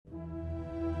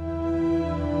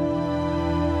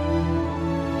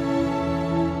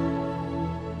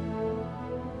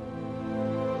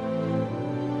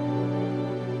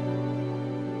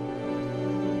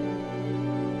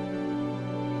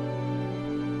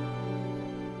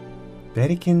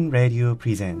Vatican Radio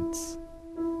presents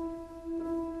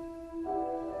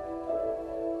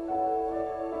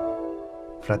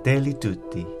Fratelli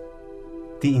Tutti,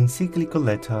 the Encyclical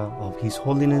letter of His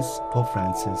Holiness Pope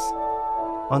Francis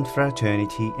on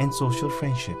fraternity and social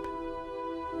friendship.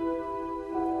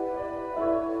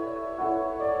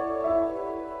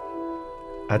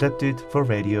 Adapted for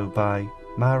radio by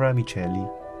Mara Micheli.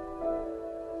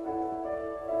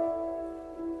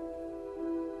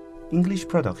 English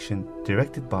production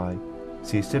directed by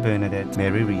Sister Bernadette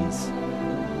Mary Rees.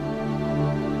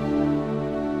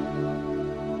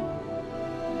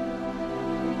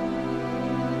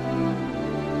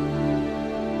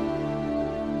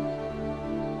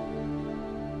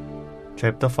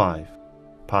 Chapter 5,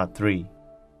 Part 3.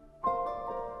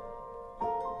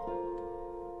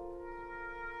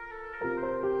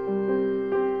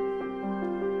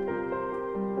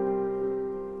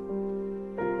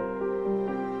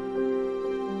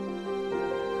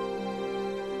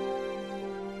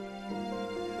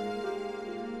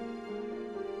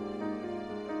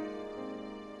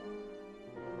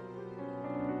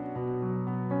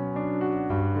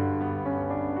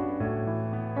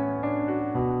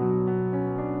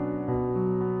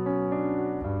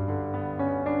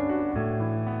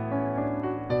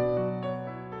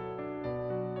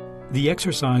 The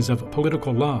exercise of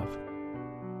political love.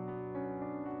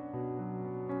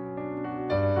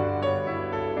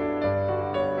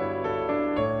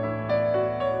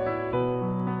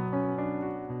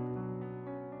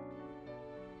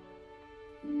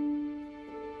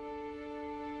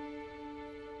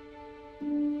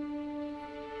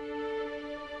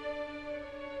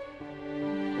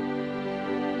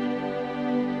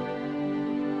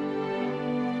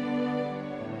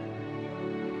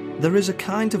 There is a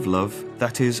kind of love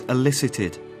that is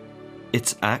elicited.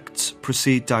 Its acts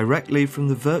proceed directly from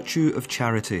the virtue of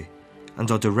charity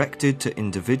and are directed to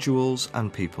individuals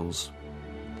and peoples.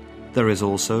 There is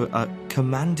also a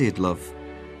commanded love,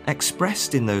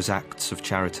 expressed in those acts of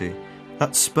charity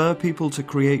that spur people to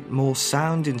create more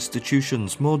sound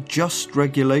institutions, more just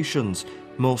regulations,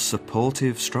 more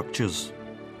supportive structures.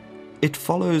 It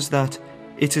follows that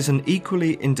it is an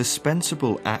equally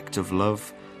indispensable act of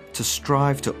love to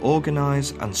strive to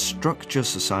organise and structure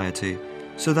society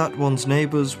so that one's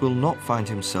neighbours will not find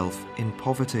himself in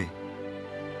poverty.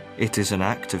 It is an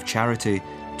act of charity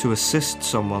to assist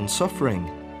someone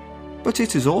suffering, but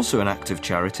it is also an act of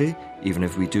charity, even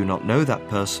if we do not know that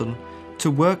person, to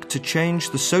work to change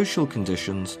the social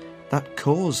conditions that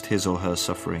caused his or her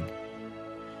suffering.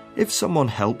 If someone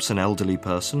helps an elderly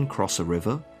person cross a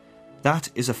river, that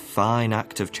is a fine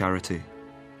act of charity.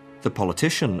 The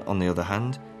politician, on the other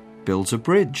hand, builds a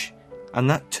bridge, and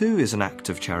that too is an act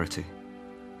of charity.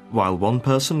 While one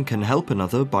person can help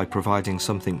another by providing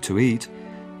something to eat,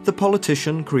 the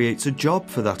politician creates a job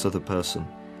for that other person,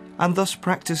 and thus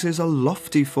practices a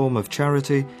lofty form of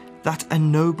charity that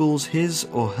ennobles his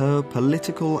or her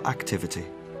political activity.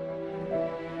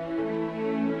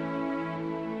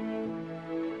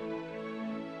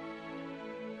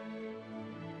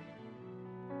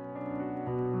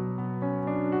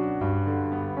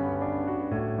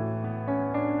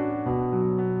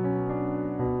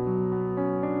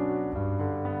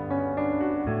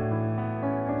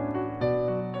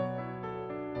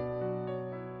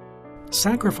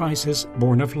 Sacrifices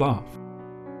born of love.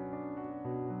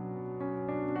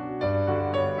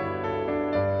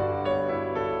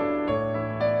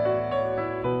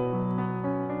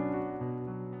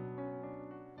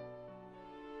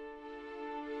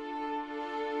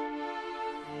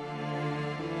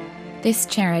 This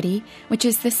charity, which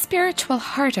is the spiritual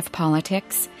heart of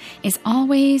politics, is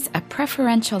always a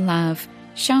preferential love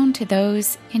shown to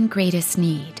those in greatest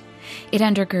need. It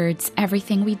undergirds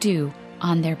everything we do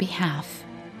on their behalf.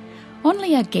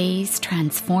 Only a gaze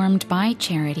transformed by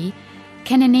charity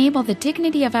can enable the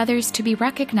dignity of others to be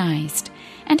recognized,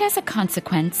 and as a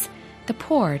consequence, the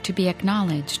poor to be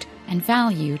acknowledged and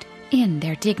valued in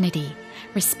their dignity,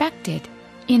 respected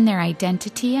in their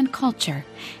identity and culture,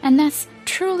 and thus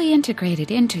truly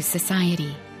integrated into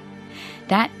society.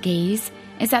 That gaze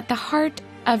is at the heart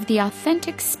of the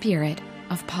authentic spirit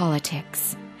of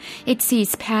politics. It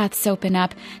sees paths open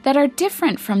up that are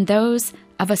different from those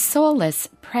of a soulless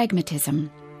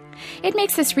pragmatism. It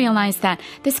makes us realize that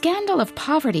the scandal of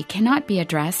poverty cannot be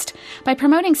addressed by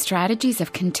promoting strategies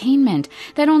of containment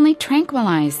that only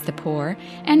tranquilize the poor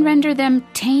and render them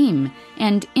tame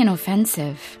and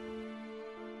inoffensive.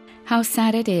 How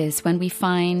sad it is when we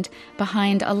find,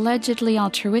 behind allegedly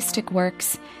altruistic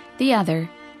works, the other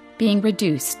being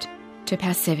reduced to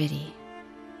passivity.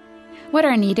 What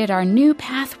are needed are new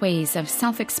pathways of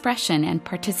self-expression and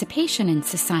participation in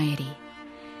society.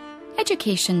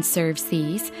 Education serves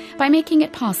these by making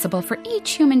it possible for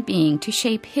each human being to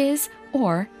shape his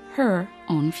or her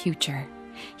own future.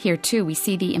 Here, too, we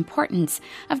see the importance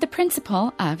of the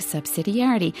principle of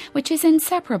subsidiarity, which is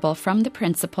inseparable from the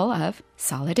principle of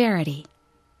solidarity.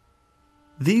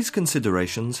 These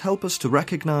considerations help us to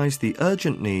recognize the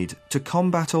urgent need to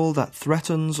combat all that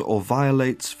threatens or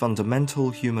violates fundamental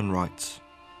human rights.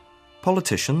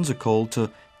 Politicians are called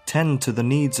to tend to the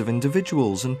needs of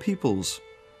individuals and peoples.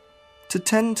 To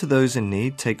tend to those in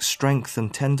need takes strength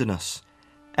and tenderness,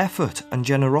 effort and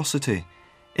generosity,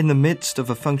 in the midst of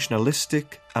a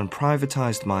functionalistic and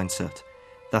privatized mindset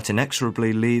that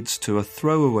inexorably leads to a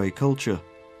throwaway culture.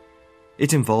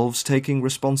 It involves taking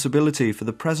responsibility for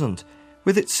the present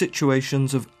with its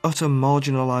situations of utter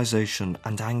marginalization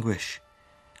and anguish,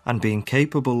 and being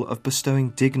capable of bestowing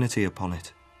dignity upon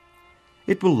it.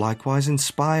 It will likewise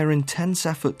inspire intense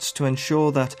efforts to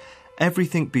ensure that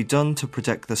everything be done to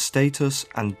protect the status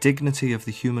and dignity of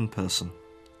the human person.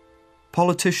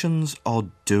 Politicians are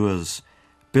doers,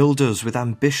 builders with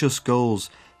ambitious goals,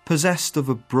 possessed of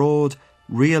a broad,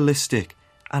 realistic,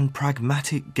 and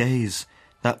pragmatic gaze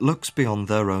that looks beyond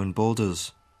their own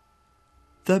borders.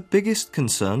 Their biggest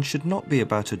concern should not be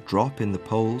about a drop in the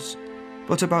polls,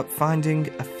 but about finding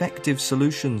effective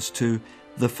solutions to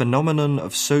the phenomenon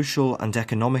of social and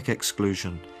economic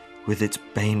exclusion with its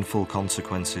baneful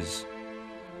consequences.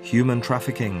 Human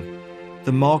trafficking,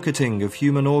 the marketing of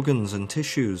human organs and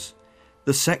tissues,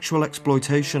 the sexual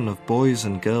exploitation of boys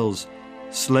and girls,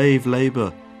 slave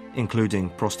labour, including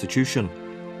prostitution,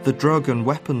 the drug and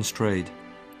weapons trade,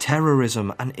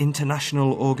 terrorism and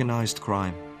international organised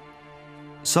crime.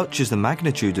 Such is the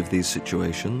magnitude of these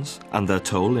situations, and their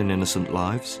toll in innocent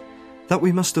lives, that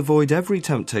we must avoid every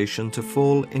temptation to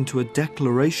fall into a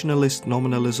declarationalist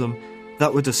nominalism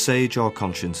that would assuage our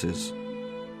consciences.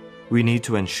 We need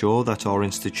to ensure that our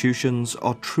institutions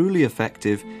are truly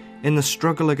effective in the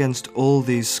struggle against all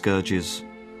these scourges.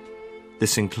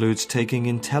 This includes taking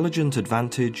intelligent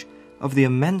advantage of the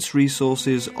immense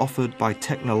resources offered by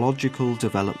technological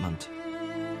development.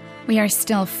 We are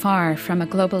still far from a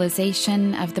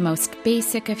globalization of the most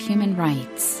basic of human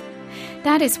rights.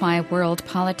 That is why world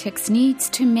politics needs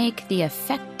to make the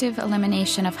effective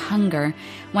elimination of hunger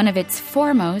one of its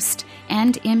foremost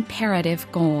and imperative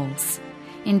goals.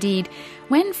 Indeed,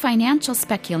 when financial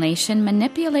speculation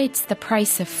manipulates the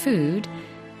price of food,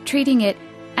 treating it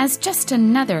as just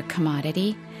another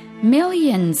commodity,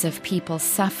 millions of people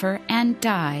suffer and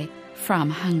die from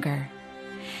hunger.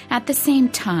 At the same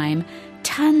time,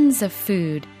 tons of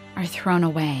food are thrown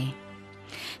away.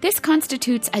 This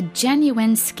constitutes a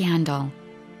genuine scandal.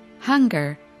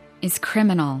 Hunger is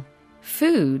criminal.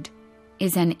 Food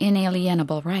is an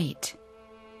inalienable right.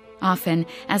 Often,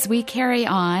 as we carry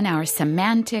on our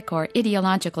semantic or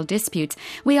ideological disputes,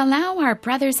 we allow our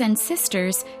brothers and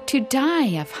sisters to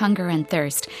die of hunger and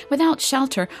thirst without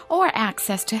shelter or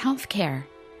access to health care.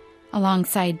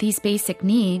 Alongside these basic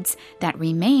needs that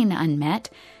remain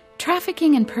unmet,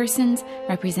 trafficking in persons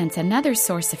represents another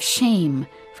source of shame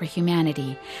for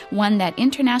humanity, one that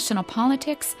international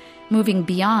politics, moving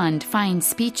beyond fine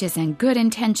speeches and good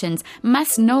intentions,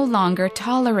 must no longer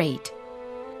tolerate.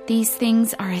 These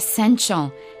things are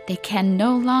essential. They can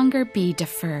no longer be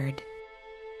deferred.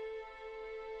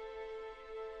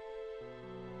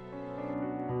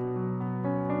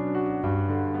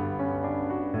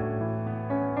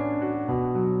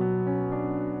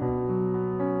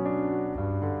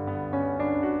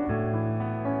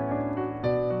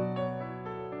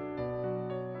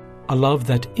 A love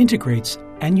that integrates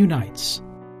and unites.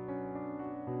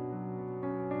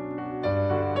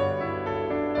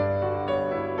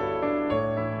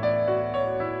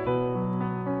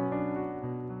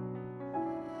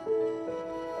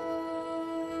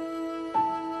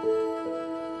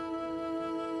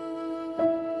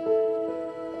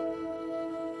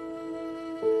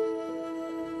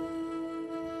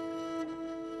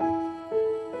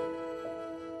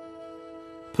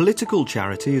 Political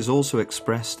charity is also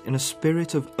expressed in a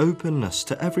spirit of openness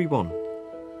to everyone.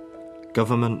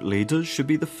 Government leaders should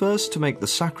be the first to make the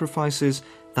sacrifices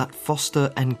that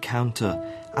foster encounter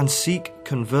and seek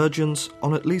convergence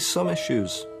on at least some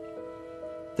issues.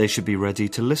 They should be ready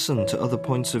to listen to other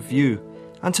points of view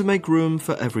and to make room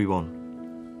for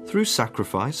everyone. Through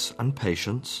sacrifice and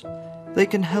patience, they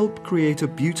can help create a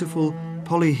beautiful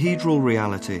polyhedral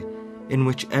reality in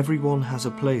which everyone has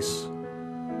a place.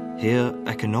 Here,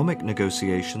 economic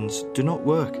negotiations do not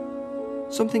work.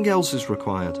 Something else is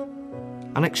required,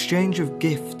 an exchange of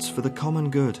gifts for the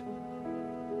common good.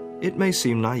 It may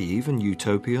seem naive and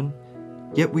utopian,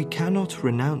 yet we cannot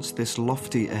renounce this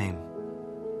lofty aim.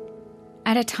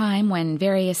 At a time when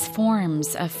various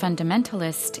forms of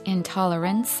fundamentalist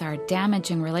intolerance are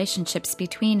damaging relationships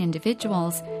between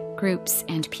individuals, groups,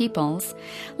 and peoples,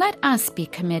 let us be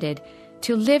committed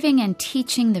to living and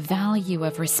teaching the value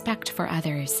of respect for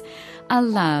others, a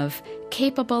love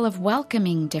capable of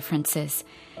welcoming differences,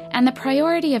 and the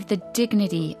priority of the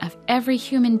dignity of every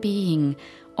human being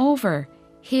over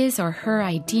his or her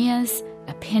ideas,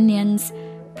 opinions,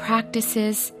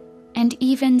 practices, and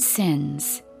even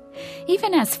sins.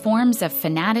 Even as forms of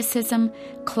fanaticism,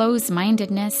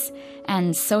 close-mindedness,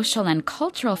 and social and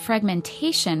cultural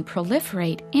fragmentation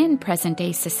proliferate in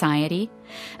present-day society,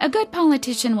 a good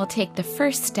politician will take the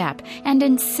first step and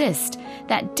insist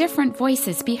that different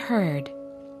voices be heard.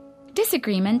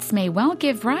 Disagreements may well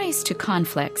give rise to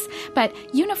conflicts, but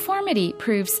uniformity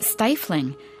proves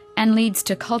stifling and leads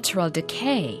to cultural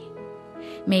decay.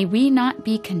 May we not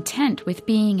be content with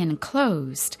being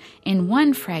enclosed in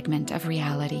one fragment of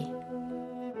reality.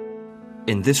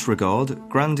 In this regard,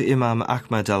 Grand Imam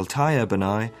Ahmad al-Tayyib and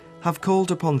I have called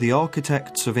upon the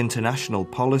architects of international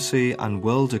policy and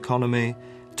world economy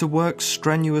to work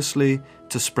strenuously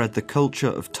to spread the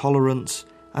culture of tolerance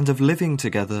and of living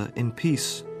together in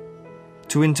peace,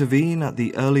 to intervene at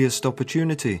the earliest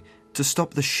opportunity to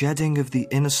stop the shedding of the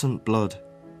innocent blood.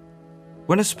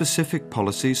 When a specific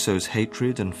policy sows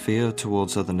hatred and fear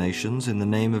towards other nations in the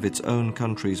name of its own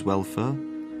country's welfare,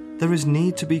 there is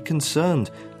need to be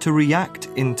concerned to react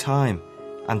in time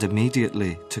and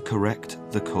immediately to correct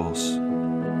the course.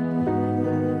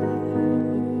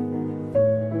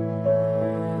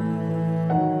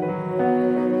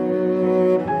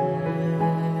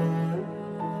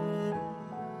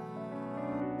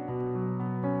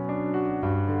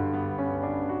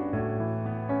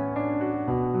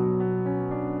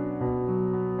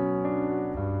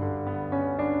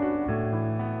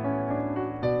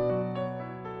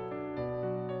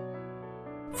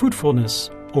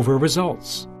 Fruitfulness over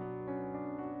results.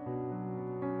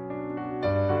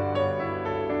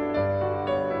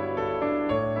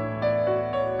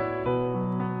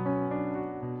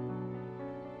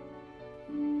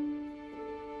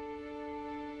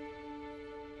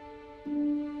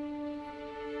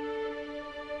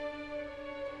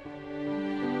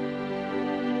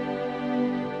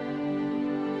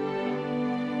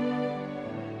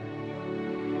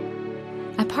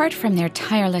 Apart from their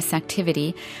tireless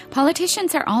activity,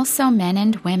 politicians are also men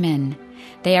and women.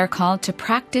 They are called to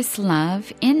practice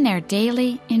love in their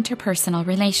daily interpersonal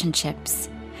relationships.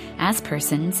 As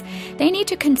persons, they need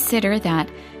to consider that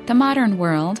the modern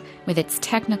world, with its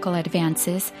technical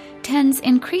advances, tends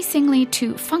increasingly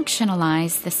to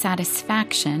functionalize the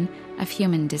satisfaction of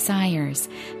human desires,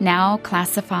 now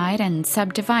classified and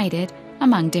subdivided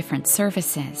among different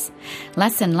services.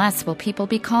 Less and less will people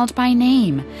be called by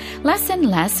name. Less and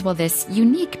less will this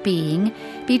unique being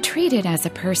be treated as a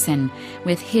person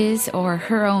with his or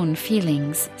her own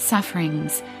feelings,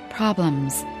 sufferings,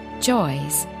 problems,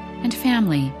 joys, and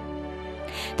family.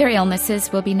 Their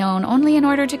illnesses will be known only in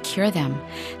order to cure them,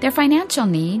 their financial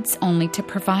needs only to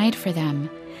provide for them,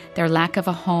 their lack of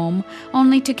a home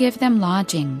only to give them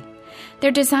lodging, their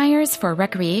desires for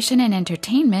recreation and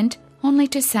entertainment only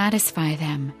to satisfy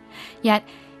them. Yet,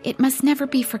 it must never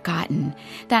be forgotten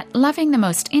that loving the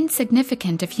most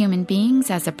insignificant of human beings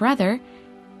as a brother,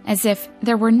 as if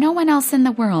there were no one else in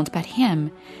the world but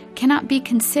him, cannot be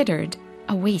considered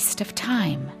a waste of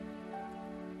time.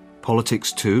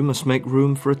 Politics, too, must make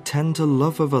room for a tender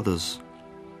love of others.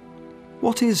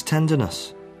 What is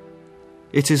tenderness?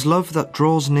 It is love that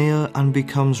draws near and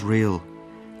becomes real,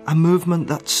 a movement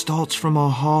that starts from our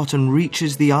heart and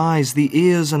reaches the eyes, the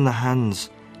ears, and the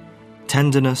hands.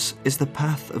 Tenderness is the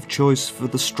path of choice for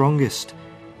the strongest,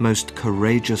 most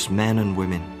courageous men and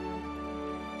women.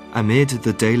 Amid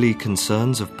the daily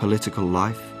concerns of political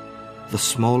life, the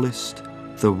smallest,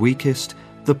 the weakest,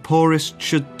 the poorest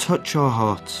should touch our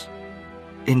hearts.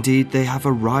 Indeed, they have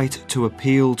a right to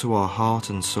appeal to our heart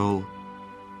and soul.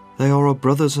 They are our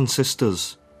brothers and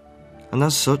sisters, and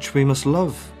as such we must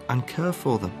love and care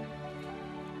for them.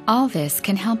 All this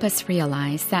can help us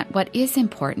realize that what is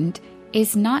important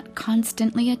is not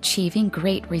constantly achieving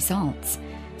great results,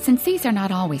 since these are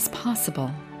not always possible.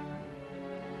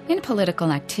 In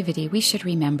political activity, we should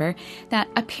remember that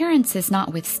appearances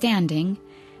notwithstanding,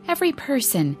 every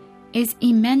person is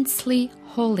immensely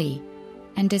holy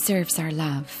and deserves our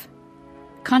love.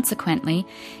 Consequently,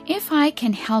 if I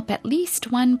can help at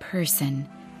least one person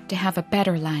to have a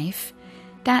better life,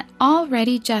 that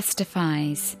already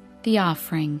justifies the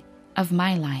offering of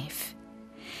my life.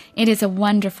 It is a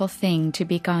wonderful thing to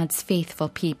be God's faithful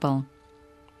people.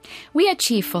 We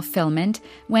achieve fulfillment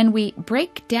when we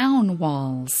break down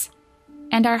walls,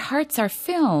 and our hearts are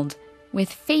filled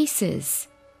with faces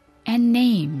and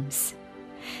names.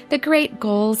 The great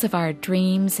goals of our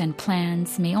dreams and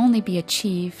plans may only be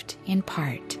achieved in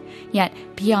part. Yet,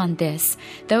 beyond this,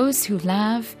 those who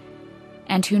love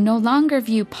and who no longer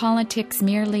view politics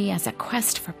merely as a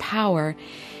quest for power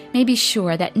may be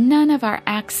sure that none of our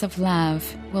acts of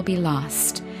love will be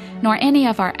lost, nor any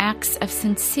of our acts of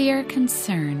sincere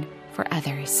concern for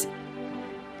others.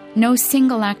 No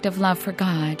single act of love for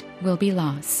God will be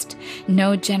lost.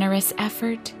 No generous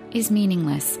effort is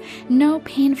meaningless. No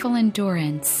painful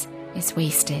endurance is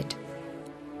wasted.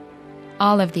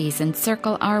 All of these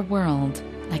encircle our world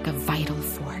like a vital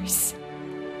force.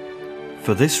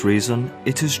 For this reason,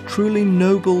 it is truly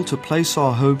noble to place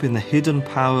our hope in the hidden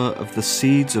power of the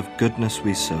seeds of goodness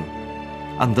we sow,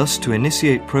 and thus to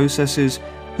initiate processes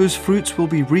whose fruits will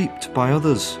be reaped by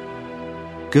others.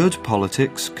 Good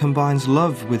politics combines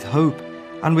love with hope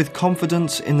and with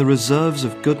confidence in the reserves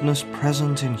of goodness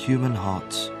present in human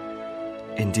hearts.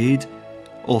 Indeed,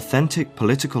 authentic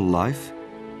political life,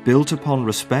 built upon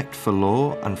respect for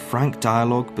law and frank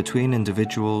dialogue between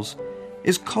individuals,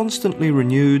 is constantly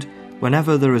renewed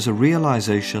whenever there is a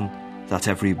realization that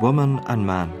every woman and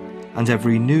man and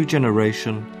every new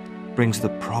generation brings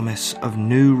the promise of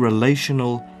new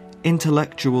relational,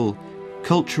 intellectual,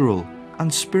 cultural,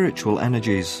 and spiritual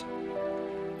energies.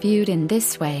 Viewed in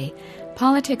this way,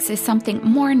 politics is something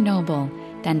more noble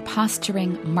than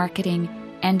posturing, marketing,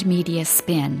 and media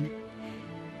spin.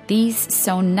 These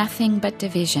sow nothing but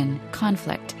division,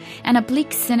 conflict, and a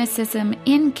bleak cynicism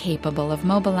incapable of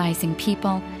mobilizing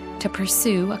people to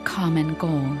pursue a common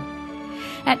goal.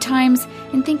 At times,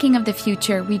 in thinking of the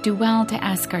future, we do well to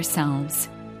ask ourselves,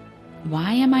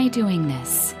 why am I doing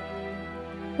this?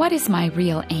 What is my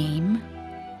real aim?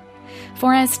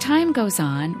 For as time goes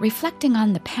on, reflecting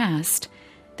on the past,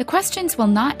 the questions will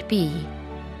not be,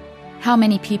 how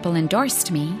many people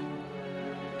endorsed me?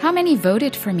 How many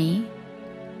voted for me?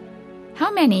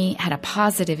 How many had a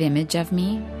positive image of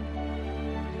me?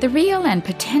 The real and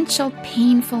potential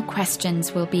painful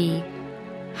questions will be,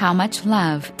 how much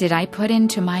love did I put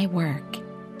into my work?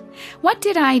 What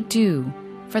did I do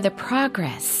for the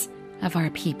progress of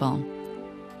our people?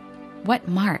 What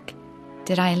mark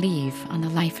did I leave on the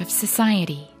life of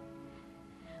society?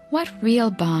 What real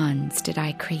bonds did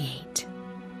I create?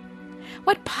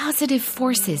 What positive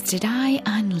forces did I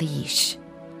unleash?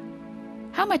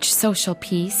 How much social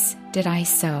peace did I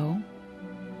sow?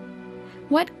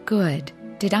 What good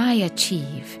did I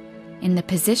achieve in the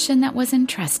position that was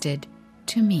entrusted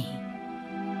to me?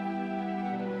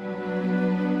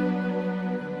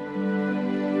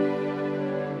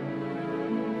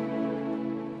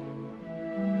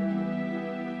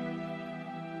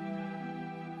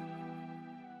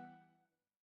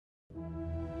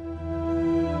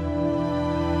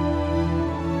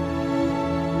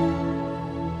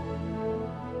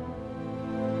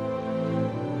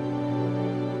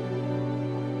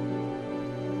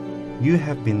 You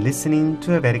have been listening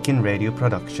to a Vatican Radio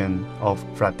production of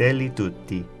Fratelli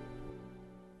Tutti.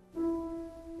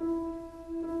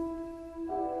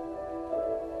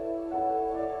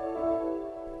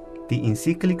 The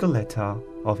Encyclical letter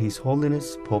of His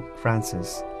Holiness Pope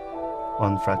Francis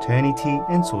on fraternity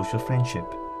and social friendship.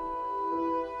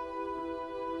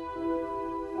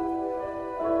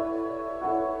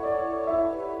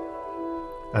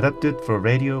 Adapted for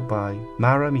radio by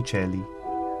Mara Micheli.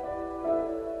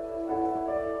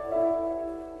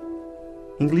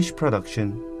 English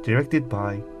production directed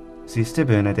by Sister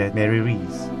Bernadette Mary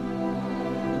Rees.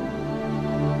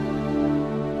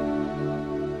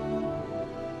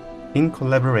 In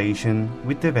collaboration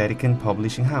with the Vatican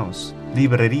Publishing House,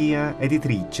 Libreria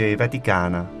Editrice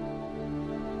Vaticana.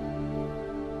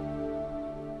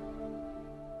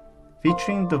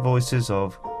 Featuring the voices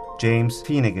of James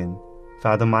Finnegan,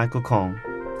 Father Michael Kong,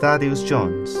 Thaddeus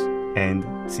Jones, and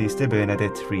Sister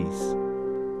Bernadette Rees.